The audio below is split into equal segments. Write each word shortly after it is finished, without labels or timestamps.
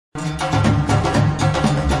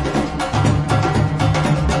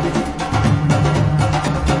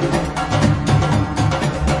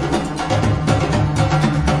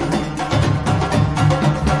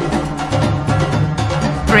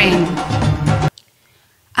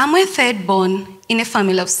I'm a third born in a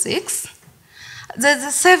family of 6. There's a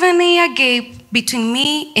 7-year gap between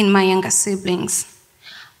me and my younger siblings.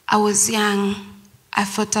 I was young, I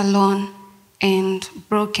felt alone and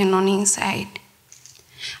broken on inside.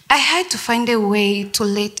 I had to find a way to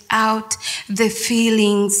let out the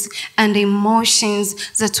feelings and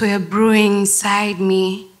emotions that were brewing inside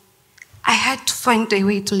me. I had to find a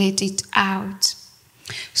way to let it out.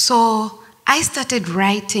 So I started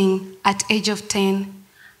writing at age of 10.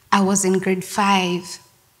 I was in grade 5.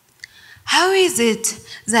 How is it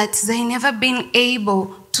that they never been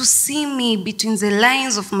able to see me between the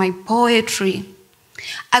lines of my poetry?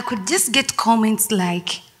 I could just get comments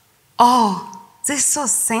like, "Oh, this is so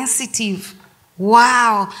sensitive.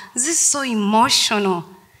 Wow, this is so emotional."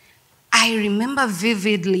 I remember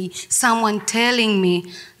vividly someone telling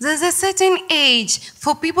me there's a certain age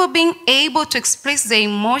for people being able to express their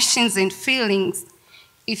emotions and feelings.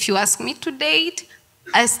 If you ask me to date,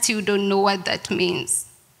 I still don't know what that means.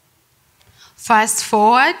 Fast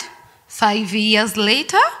forward, 5 years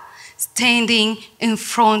later, standing in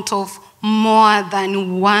front of more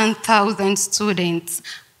than 1,000 students,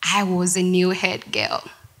 I was a new head girl.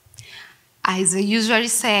 As they usually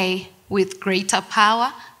say, with greater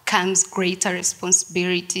power comes greater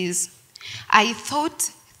responsibilities. I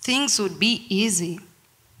thought things would be easy.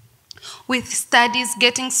 With studies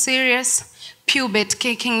getting serious, puberty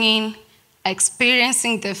kicking in,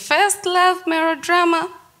 experiencing the first love melodrama,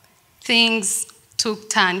 things took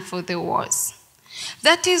turn for the worse.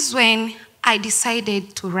 That is when I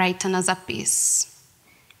decided to write another piece.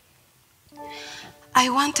 I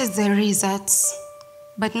wanted the results,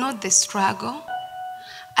 but not the struggle.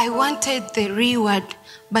 I wanted the reward,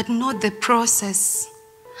 but not the process.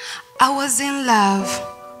 I was in love,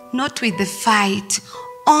 not with the fight,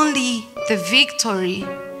 only the victory.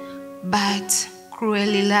 But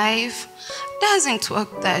cruelly, life doesn't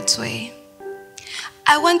work that way.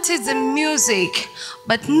 I wanted the music,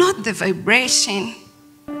 but not the vibration.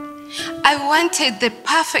 I wanted the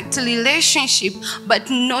perfect relationship, but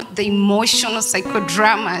not the emotional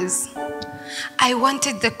psychodramas. I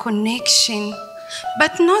wanted the connection,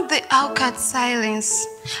 but not the awkward silence.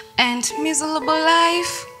 And miserable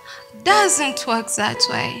life doesn't work that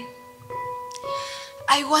way.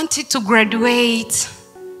 I wanted to graduate,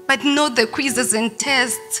 but not the quizzes and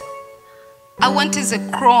tests. I wanted the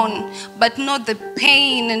crown, but not the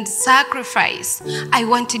pain and sacrifice. I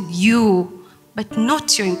wanted you, but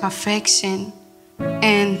not your imperfection.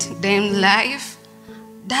 And then life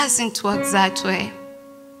doesn't work that way.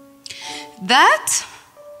 That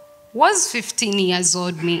was 15 years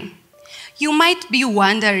old me. You might be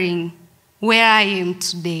wondering where I am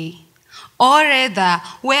today, or rather,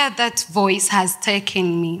 where that voice has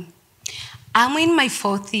taken me. I'm in my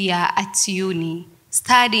 4th year at uni,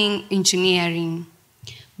 studying engineering.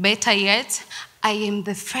 Better yet, I am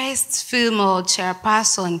the first female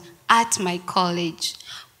chairperson at my college,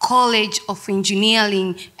 College of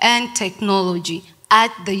Engineering and Technology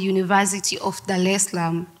at the University of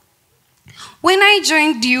Dar. When I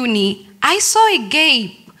joined uni, I saw a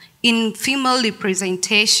gap in female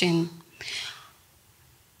representation,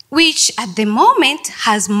 which at the moment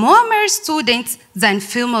has more male students than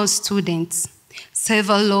female students.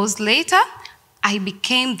 Several years later, I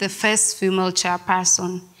became the first female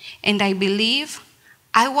chairperson, and I believe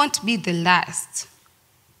I won't be the last.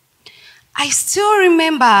 I still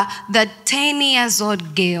remember that 10 years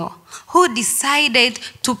old girl who decided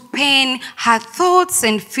to pen her thoughts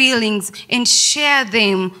and feelings and share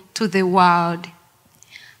them to the world.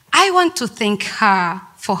 I want to thank her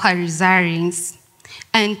for her resilience.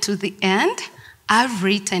 And to the end, I've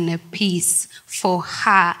written a piece for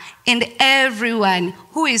her and everyone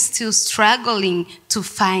who is still struggling to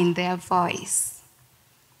find their voice.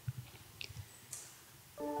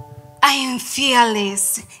 I am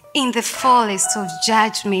fearless in the fullest of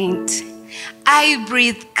judgment. I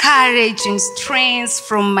breathe courage and strength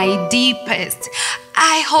from my deepest.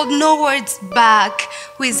 I hold no words back.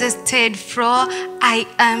 With a steady flow, I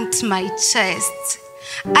empty my chest.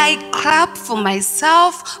 I clap for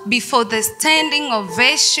myself before the standing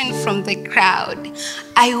ovation from the crowd.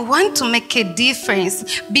 I want to make a difference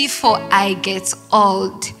before I get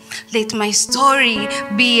old. Let my story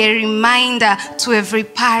be a reminder to every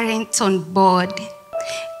parent on board.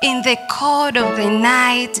 In the cold of the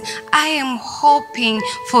night, I am hoping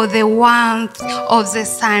for the warmth of the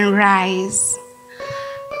sunrise.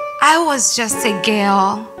 I was just a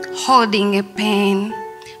girl holding a pen,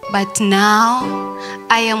 but now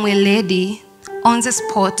I am a lady on the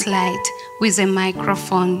spotlight with a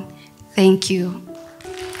microphone. Thank you.